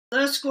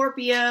Hello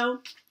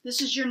Scorpio,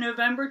 this is your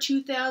November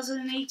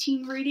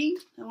 2018 reading.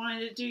 I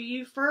wanted to do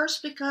you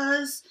first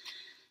because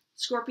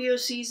Scorpio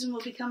season will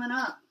be coming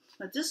up.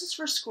 But this is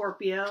for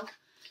Scorpio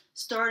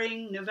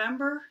starting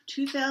November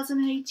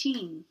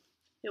 2018.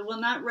 It will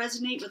not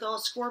resonate with all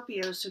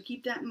Scorpios, so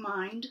keep that in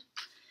mind.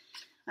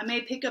 I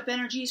may pick up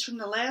energies from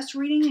the last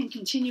reading and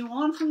continue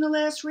on from the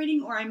last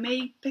reading, or I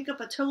may pick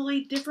up a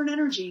totally different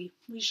energy.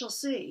 We shall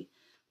see.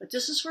 But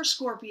this is for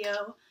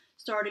Scorpio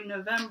starting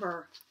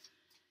November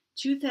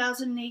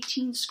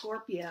 2018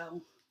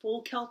 Scorpio,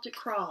 full Celtic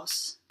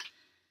cross,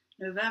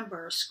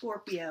 November,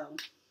 Scorpio.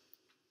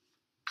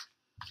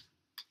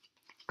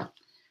 I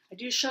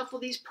do shuffle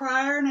these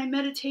prior and I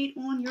meditate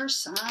on your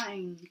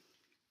sign.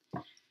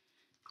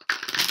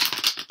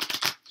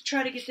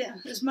 Try to get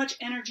as much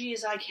energy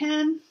as I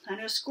can. I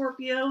know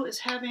Scorpio is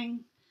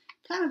having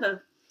kind of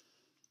a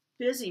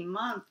busy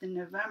month in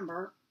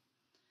November.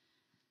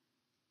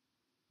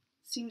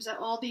 Seems that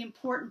all the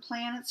important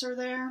planets are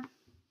there.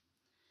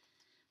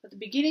 But the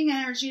beginning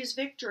energy is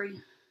victory.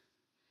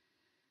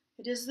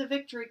 It is the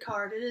victory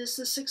card. It is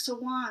the Six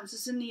of Wands.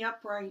 It's in the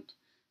upright.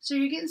 So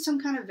you're getting some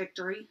kind of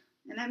victory.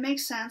 And that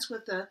makes sense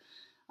with the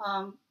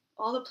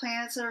all the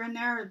planets that are in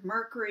there.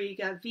 Mercury, you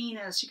got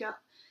Venus, you got,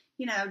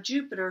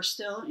 Jupiter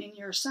still in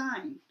your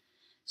sign.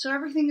 So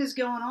everything is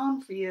going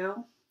on for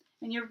you.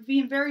 And you're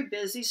being very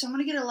busy. So I'm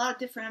going to get a lot of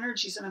different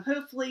energies. And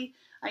hopefully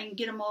I can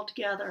get them all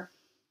together.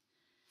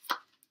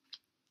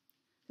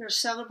 There's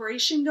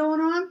celebration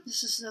going on.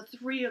 This is the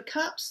Three of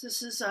Cups.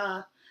 This is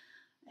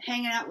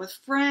hanging out with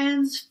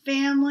friends,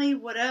 family,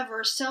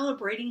 whatever,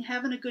 celebrating,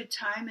 having a good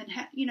time, and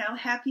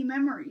happy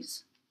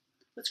memories.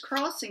 What's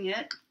crossing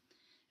it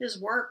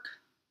is work.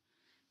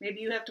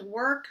 Maybe you have to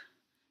work.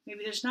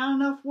 Maybe there's not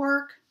enough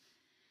work.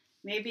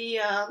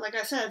 Maybe, like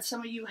I said, some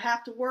of you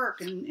have to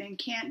work and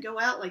can't go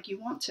out like you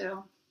want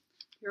to.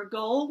 Your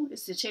goal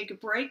is to take a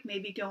break,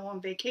 maybe go on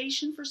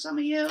vacation for some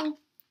of you.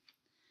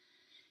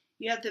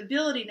 You have the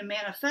ability to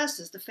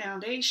manifest as the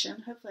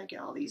foundation. Hopefully I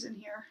get all these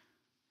in here.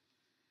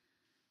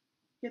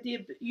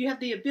 You have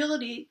the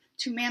ability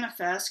to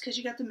manifest because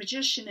you got the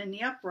Magician in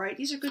the upright.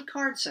 These are good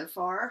cards so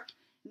far.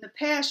 In the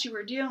past, you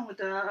were dealing with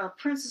the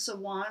Princess of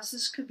Wands.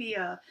 This could be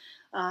a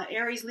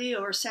Aries, Leo,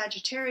 or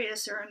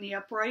Sagittarius are in the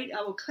upright.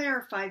 I will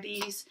clarify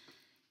these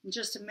in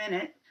just a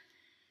minute.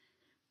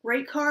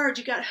 Great cards.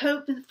 You got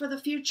hope for the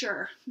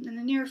future, in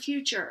the near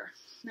future.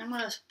 I'm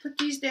going to put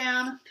these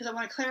down because I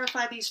want to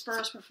clarify these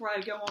first before I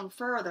go on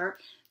further.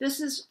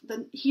 This is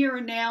the here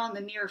and now and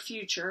the near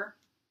future.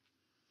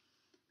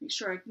 Make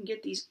sure I can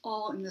get these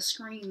all in the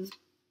screen.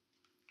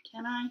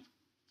 Can I?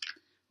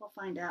 We'll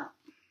find out.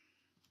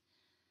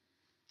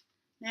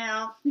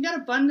 Now, we got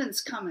abundance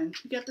coming.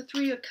 We got the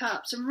Three of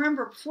Cups. And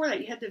remember, before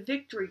that, you had the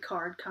victory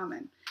card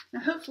coming.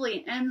 Now, hopefully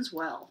it ends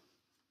well.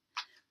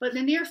 But in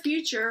the near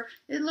future,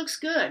 it looks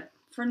good.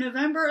 For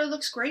November, it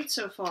looks great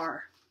so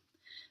far.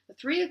 The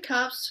Three of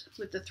Cups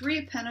with the Three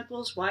of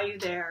Pentacles, why you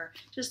there?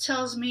 Just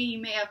tells me you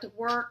may have to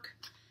work,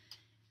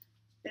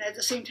 and at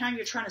the same time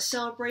you're trying to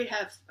celebrate,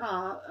 have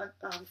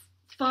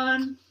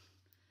fun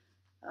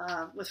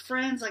with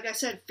friends. Like I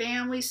said,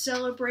 family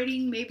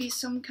celebrating, maybe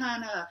some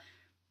kind of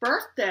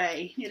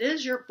birthday. It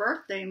is your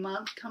birthday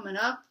month coming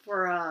up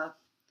for,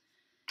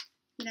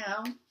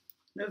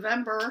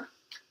 November.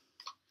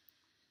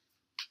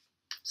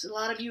 So a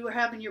lot of you are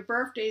having your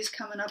birthdays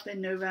coming up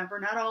in November.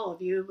 Not all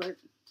of you, but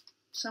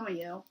some of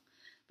you.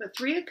 But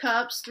Three of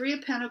Cups, Three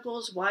of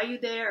Pentacles, why you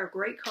there?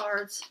 Great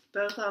cards,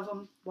 both of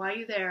them. Why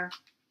you there?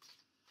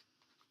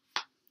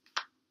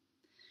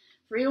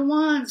 Three of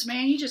Wands,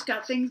 man, you just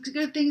got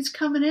good things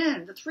coming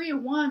in. The Three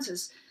of Wands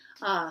is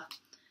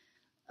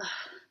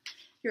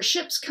your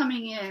ship's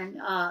coming in.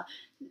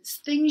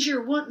 Things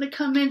you're wanting to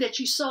come in that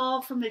you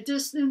saw from the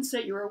distance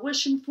that you were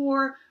wishing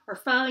for are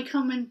finally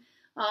coming,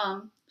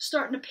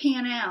 starting to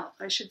pan out,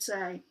 I should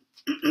say.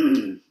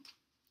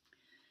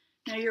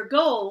 Now your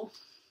goal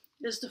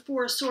is the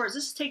Four of Swords.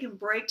 This is taking a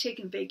break,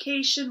 taking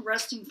vacation,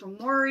 resting from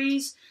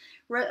worries.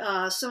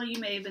 Some of you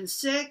may have been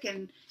sick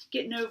and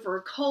getting over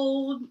a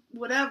cold,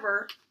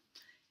 whatever.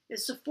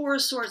 It's the Four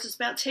of Swords. It's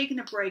about taking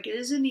a break. It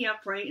is in the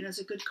upright and it's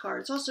a good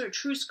card. It's also a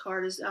truce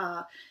card, is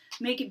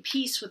making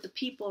peace with the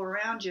people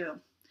around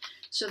you.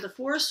 So the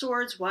Four of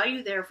Swords, why are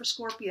you there for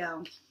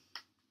Scorpio?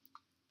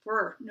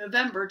 For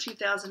November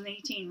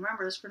 2018.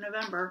 Remember, this for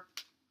November.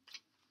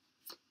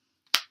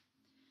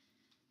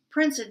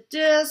 Prince of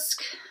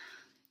Disc.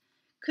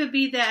 Could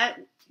be that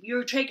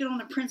you're taking on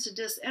the Prince of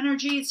Disc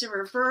energy. It's in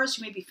reverse.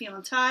 You may be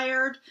feeling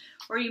tired,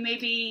 or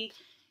maybe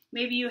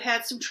you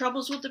had some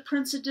troubles with the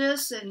Prince of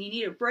Disc and you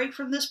need a break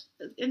from this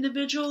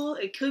individual.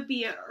 It could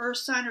be an earth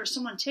sign or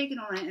someone taking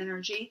on that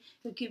energy.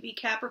 It could be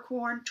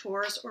Capricorn,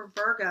 Taurus, or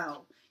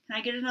Virgo. Can I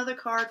get another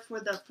card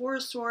for the Four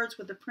of Swords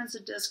with the Prince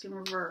of Disc in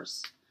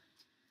reverse?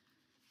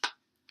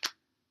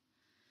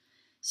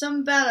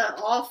 Something about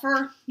an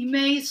offer. You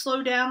may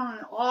slow down on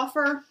an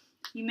offer.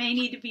 You may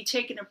need to be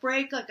taking a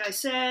break, like I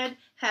said,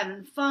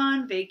 having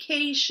fun,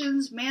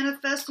 vacations,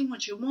 manifesting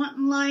what you want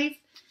in life.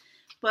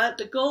 But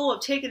the goal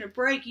of taking a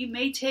break, you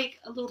may take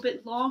a little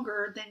bit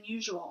longer than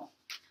usual.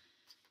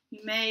 You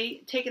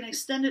may take an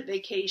extended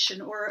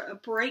vacation or a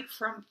break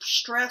from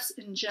stress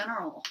in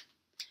general.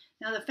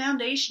 Now the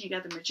foundation, you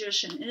got the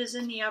Magician. It is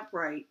in the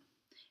upright.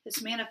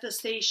 It's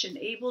manifestation,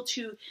 able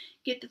to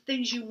get the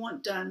things you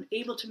want done,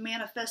 able to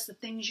manifest the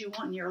things you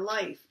want in your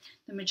life.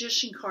 The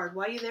Magician card.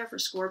 Why are you there for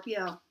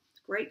Scorpio?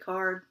 Great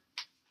card.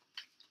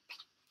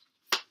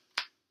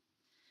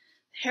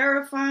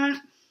 Hierophant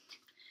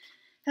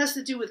has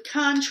to do with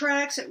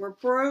contracts that were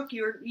broke.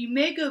 You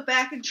may go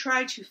back and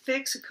try to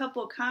fix a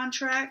couple of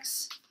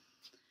contracts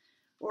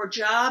or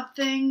job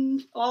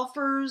thing,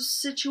 offers,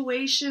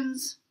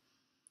 situations.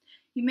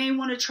 You may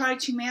want to try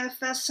to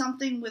manifest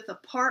something with a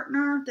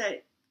partner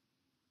that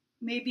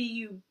maybe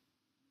you,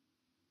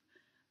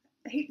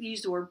 I hate to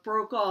use the word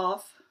broke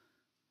off,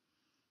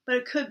 but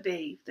it could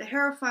be. The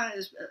Hierophant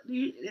is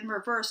in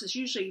reverse is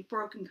usually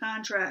broken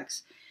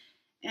contracts.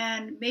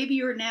 And maybe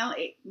you're now,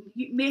 I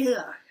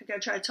gotta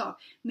try to talk.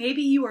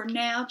 Maybe you are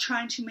now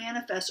trying to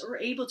manifest or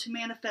able to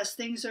manifest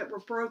things that were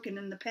broken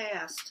in the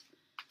past.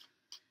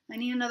 I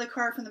need another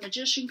card from the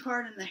Magician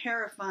card and the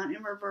Hierophant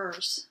in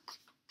reverse.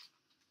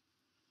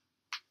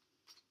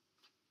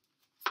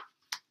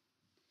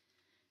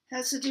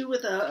 Has to do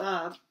with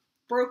a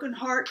broken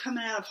heart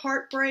coming out of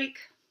heartbreak.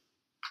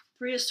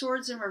 Three of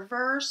Swords in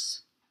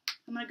reverse.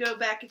 I'm going to go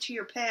back into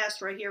your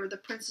past right here with the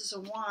Princess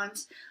of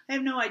Wands. I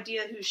have no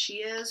idea who she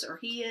is or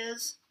he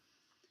is.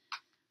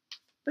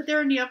 But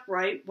they're in the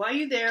upright. Why are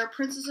you there,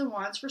 Princess of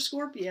Wands, for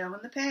Scorpio in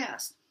the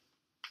past?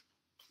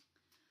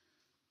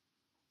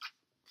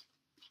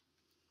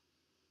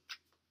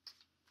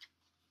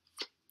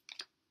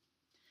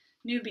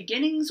 New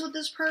beginnings with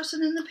this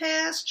person in the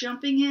past.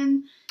 Jumping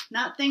in,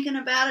 not thinking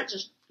about it,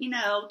 just,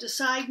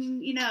 deciding,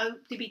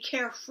 to be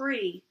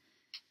carefree.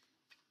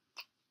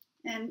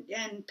 And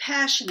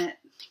passionate.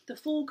 The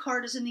Fool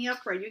card is in the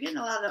upright. You're getting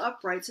a lot of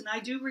uprights, and I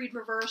do read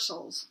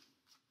reversals.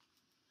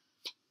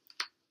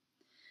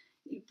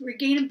 You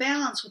regain a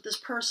balance with this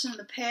person in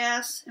the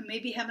past and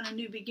maybe having a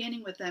new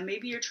beginning with them.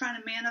 Maybe you're trying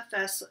to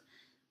manifest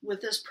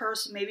with this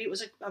person. Maybe it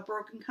was a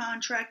broken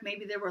contract.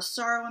 Maybe there was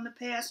sorrow in the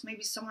past.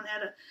 Maybe someone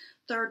had a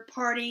third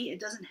party. It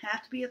doesn't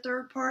have to be a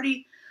third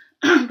party.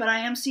 But I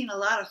am seeing a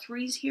lot of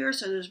threes here,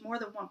 so there's more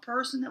than one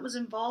person that was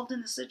involved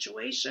in the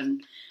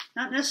situation.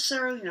 Not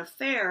necessarily an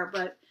affair,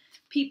 but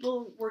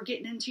people were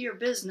getting into your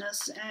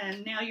business,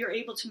 and now you're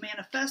able to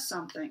manifest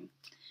something.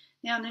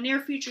 Now, in the near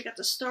future, you got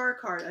the Star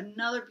card,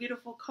 another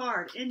beautiful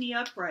card in the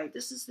upright.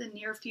 This is the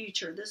near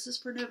future. This is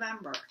for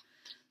November.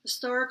 The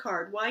Star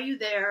card, why are you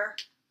there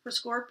for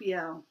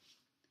Scorpio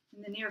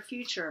in the near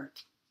future?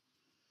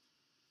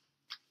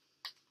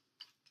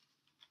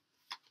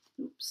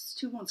 Oops,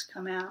 two wants to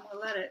come out. I'm going to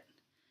let it.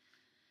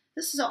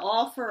 This is an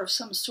offer of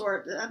some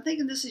sort. I'm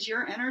thinking this is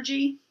your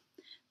energy.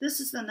 This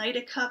is the Knight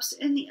of Cups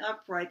in the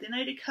upright. The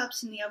Knight of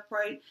Cups in the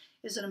upright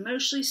is an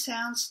emotionally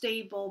sound,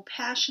 stable,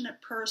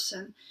 passionate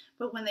person.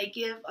 But when they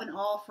give an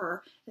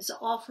offer, it's an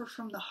offer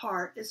from the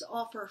heart. It's an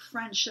offer of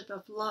friendship,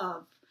 of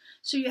love.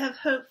 So you have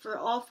hope for an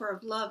offer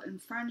of love and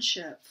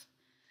friendship.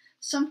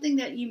 Something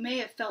that you may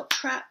have felt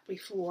trapped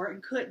before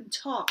and couldn't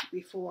talk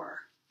before.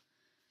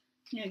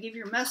 Give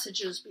your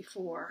messages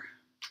before.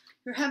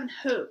 You're having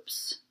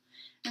hopes.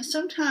 And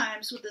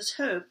sometimes with this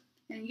hope,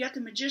 and you got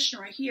the Magician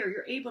right here,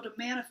 you're able to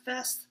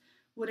manifest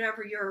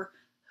whatever you're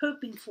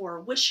hoping for,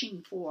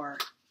 wishing for.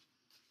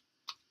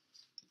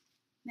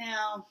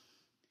 Now,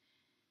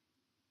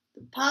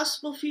 the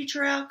possible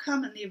future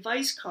outcome and the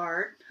advice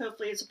card,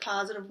 hopefully it's a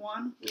positive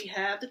one, we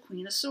have the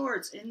Queen of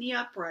Swords in the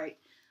upright.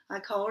 I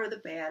call her the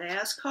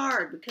badass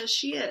card because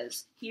she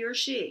is, he or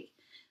she.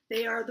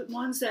 They are the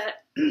ones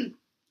that,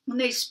 when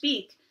they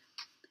speak,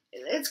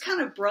 it's kind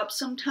of abrupt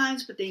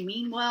sometimes, but they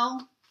mean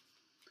well.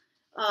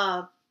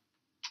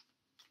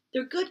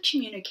 They're good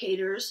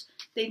communicators.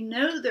 They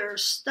know their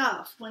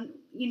stuff. When,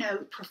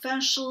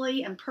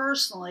 professionally and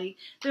personally,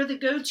 they're the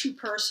go-to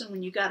person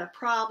when you got a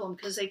problem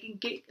because they can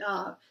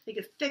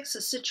fix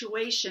a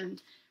situation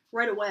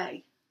right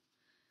away.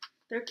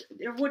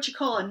 They're what you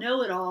call a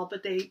know-it-all,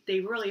 but they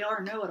really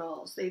are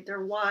know-it-alls.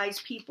 They're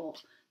wise people.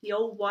 The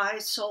old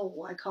wise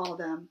soul, I call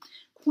them.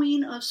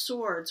 Queen of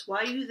Swords, why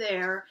are you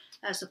there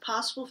as a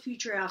possible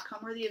future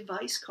outcome or the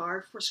advice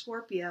card for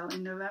Scorpio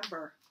in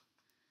November?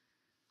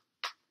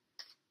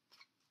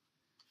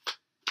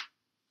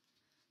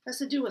 Has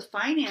to do with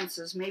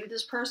finances. Maybe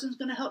this person's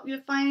going to help you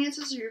with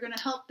finances or you're going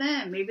to help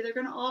them. Maybe they're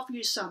going to offer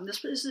you something.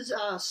 This is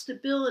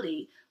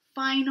stability,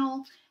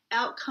 final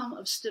outcome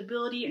of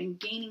stability and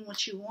gaining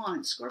what you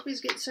want. Scorpio's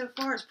getting so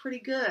far is pretty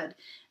good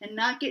and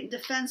not getting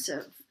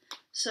defensive.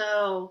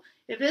 So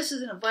if this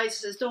is an advice, it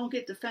says don't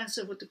get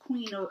defensive with the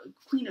Queen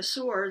of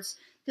Swords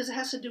because it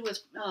has to do with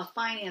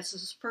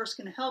finances. This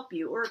person can help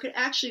you. Or it could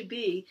actually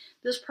be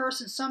this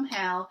person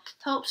somehow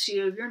helps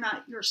you if you're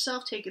not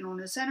yourself taking on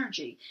this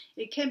energy.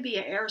 It can be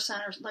an air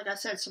sign, or like I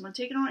said, someone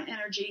taking on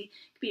energy.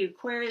 It could be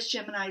Aquarius,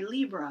 Gemini,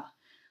 Libra.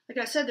 Like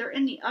I said, they're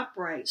in the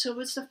upright. So if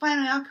it's the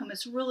final outcome,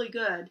 it's really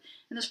good.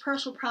 And this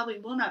person probably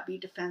will not be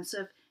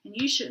defensive, and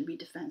you shouldn't be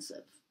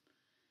defensive.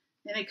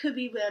 And it could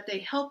be that they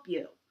help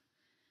you.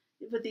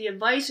 With the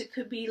advice, it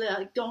could be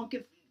like don't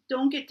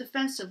don't get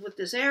defensive with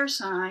this air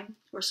sign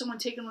or someone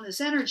taking on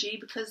this energy,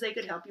 because they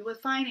could help you with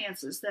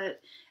finances that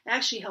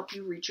actually help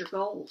you reach your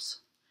goals.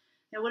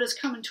 Now, what is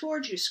coming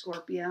towards you,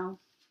 Scorpio?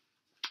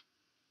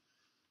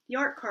 The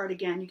Art card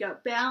again. You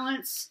got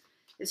balance.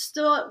 It's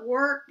still at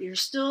work. You're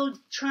still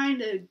trying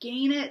to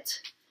gain it,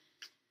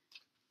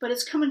 but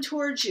it's coming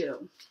towards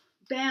you.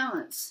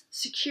 Balance,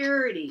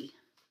 security,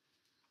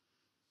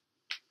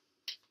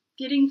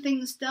 getting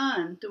things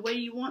done the way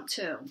you want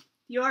to.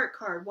 The Art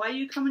card. Why are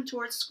you coming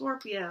towards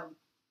Scorpio?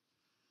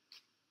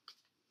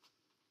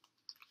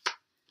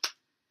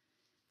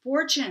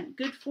 Fortune.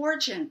 Good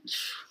fortune.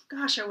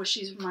 Gosh, I wish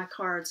these were my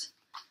cards.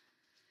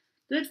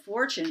 Good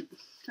fortune.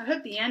 I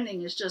hope the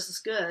ending is just as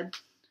good.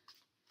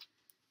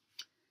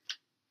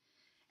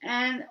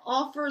 And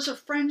offers of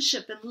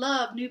friendship and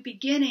love, new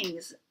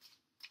beginnings.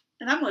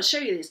 And I'm going to show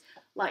you these.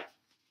 Like,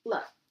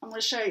 look, I'm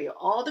going to show you.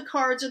 All the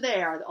cards are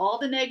there. All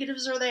the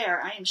negatives are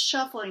there. I am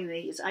shuffling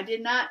these. I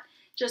did not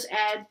just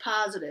add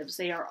positives.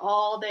 They are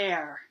all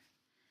there.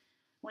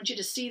 I want you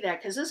to see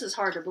that, because this is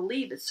hard to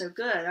believe. It's so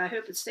good. I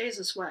hope it stays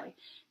this way.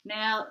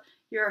 Now,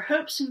 your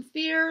hopes and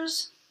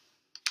fears.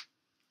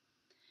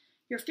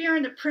 You're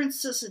fearing the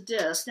Princess of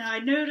Discs. Now, I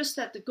noticed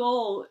that the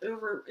goal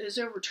is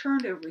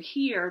overturned over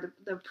here,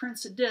 the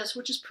Prince of Discs,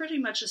 which is pretty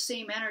much the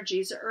same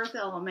energy as the Earth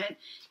element.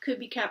 Could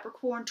be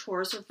Capricorn,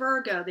 Taurus, or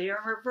Virgo. They are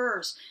in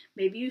reverse.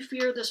 Maybe you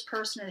fear this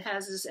person that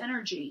has this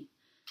energy.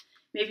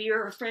 Maybe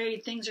you're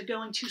afraid things are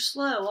going too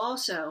slow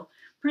also.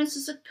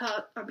 Princess of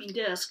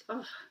Disc.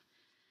 Ugh.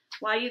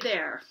 Why are you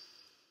there?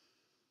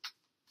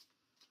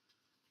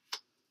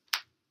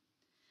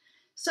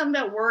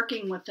 Something about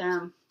working with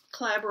them.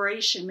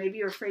 Collaboration. Maybe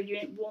you're afraid you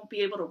won't be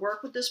able to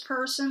work with this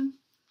person.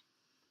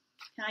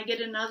 Can I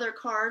get another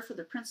card for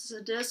the Princess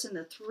of Discs and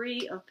the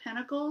Three of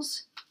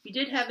Pentacles? You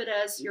did have it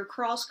as your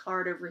cross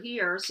card over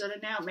here, so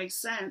that now it makes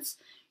sense.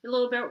 You're a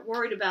little bit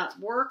worried about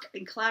work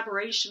and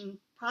collaboration,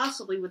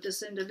 possibly with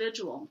this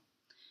individual.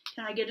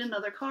 Can I get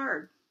another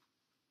card?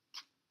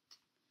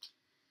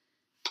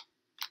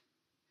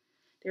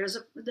 There's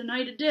the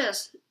Knight of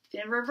Discs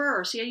in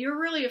reverse. Yeah, you're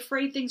really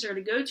afraid things are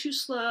going to go too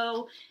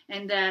slow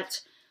and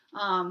that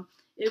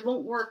it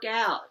won't work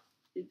out.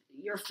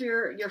 Your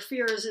fear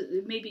is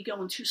it may be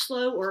going too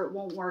slow or it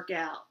won't work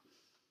out.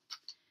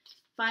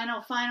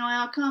 Final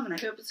outcome, and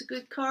I hope it's a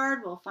good card.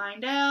 We'll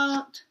find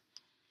out.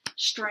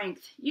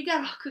 Strength. You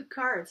got all good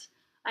cards.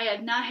 I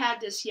have not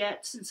had this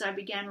yet since I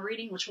began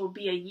reading, which will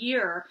be a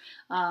year,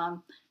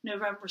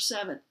 November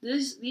 7th.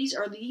 These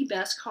are the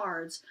best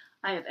cards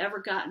I have ever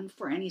gotten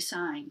for any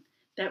sign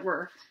that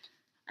were,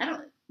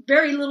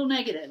 very little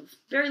negative.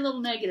 Very little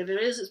negative.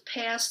 It's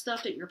past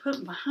stuff that you're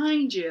putting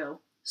behind you.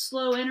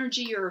 Slow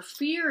energy you're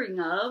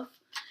fearing of.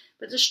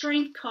 But the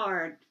Strength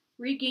card,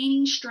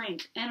 regaining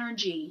strength,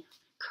 energy,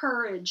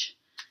 courage.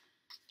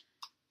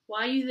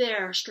 Why are you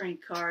there,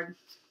 Strength card?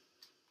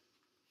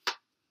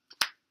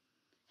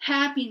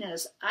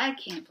 Happiness. I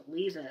can't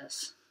believe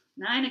this.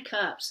 Nine of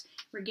Cups,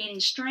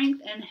 regaining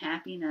strength and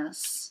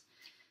happiness.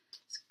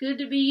 It's good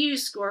to be you,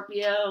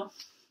 Scorpio.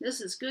 This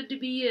is good to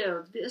be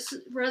you. If this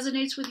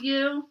resonates with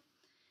you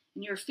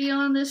and you're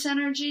feeling this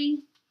energy,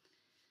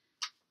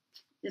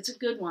 it's a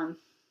good one.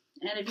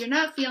 And if you're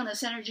not feeling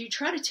this energy,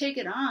 try to take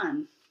it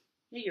on.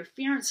 Yeah, you're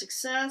fearing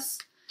success.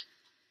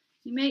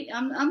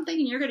 I'm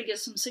thinking you're going to get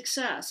some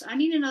success. I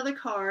need another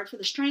card for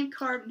the Strength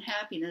card and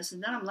happiness,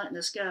 and then I'm letting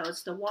this go.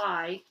 It's the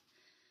Y.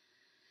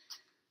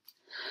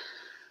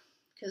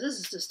 Because this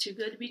is just too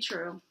good to be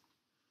true.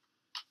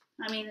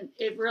 I mean,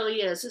 it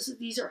really is.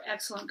 These are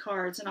excellent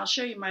cards, and I'll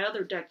show you my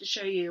other deck to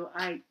show you.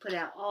 I put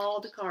out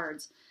all the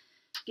cards.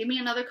 Give me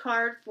another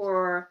card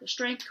for the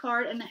Strength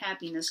card and the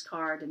Happiness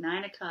card, the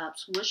Nine of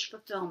Cups, Wish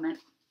Fulfillment.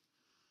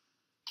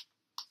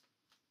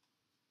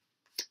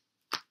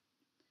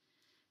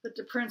 With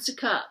the Prince of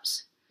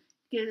Cups.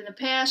 In the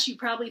past, you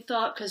probably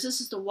thought, because this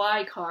is the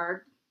Y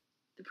card,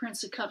 the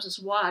Prince of Cups is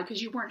Y,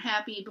 because you weren't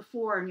happy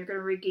before and you're going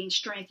to regain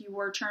strength. You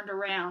were turned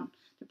around.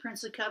 The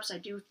Prince of Cups, I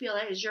do feel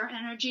that is your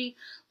energy.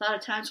 A lot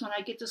of times when I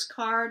get this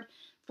card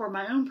for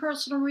my own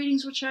personal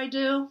readings, which I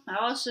do, I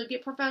also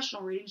get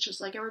professional readings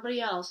just like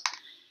everybody else.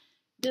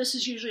 This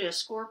is usually a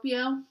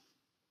Scorpio.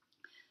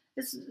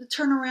 It's the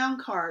turnaround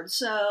card.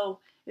 So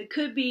it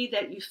could be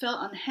that you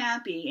felt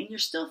unhappy and you're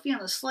still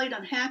feeling a slight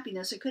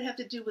unhappiness. It could have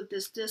to do with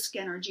this disc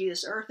energy,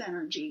 this earth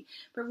energy.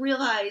 But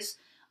realize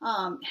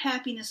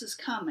happiness is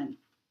coming.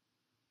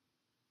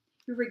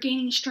 You're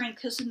regaining strength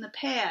because in the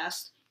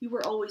past, you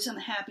were always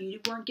unhappy. You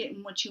weren't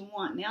getting what you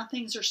want. Now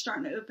things are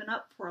starting to open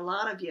up for a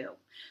lot of you.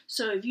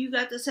 So if you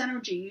got this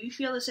energy, you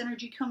feel this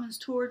energy coming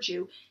towards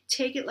you,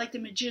 take it like the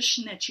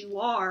magician that you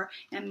are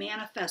and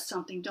manifest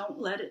something. Don't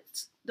let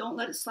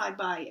it slide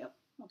by you.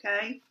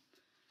 Okay?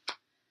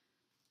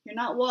 You're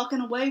not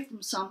walking away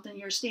from something.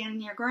 You're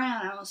standing your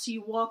ground. I don't see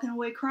you walking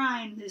away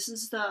crying. This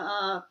is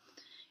the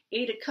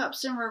Eight of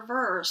Cups in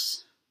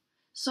reverse.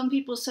 Some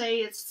people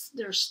say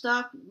they're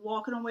stuck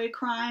walking away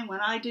crying. When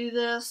I do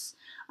this,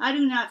 I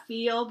do not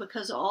feel,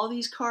 because of all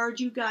these cards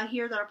you got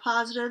here that are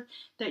positive,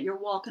 that you're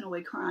walking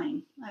away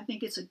crying. I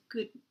think this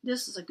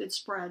is a good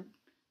spread.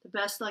 The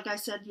best, like I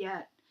said,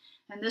 yet.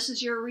 And this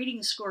is your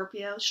reading,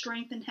 Scorpio.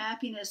 Strength and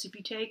happiness, if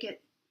you take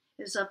it,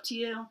 is up to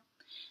you.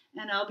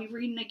 And I'll be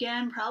reading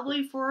again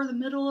probably for the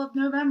middle of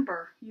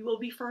November. You will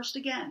be first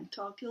again.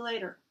 Talk to you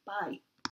later. Bye.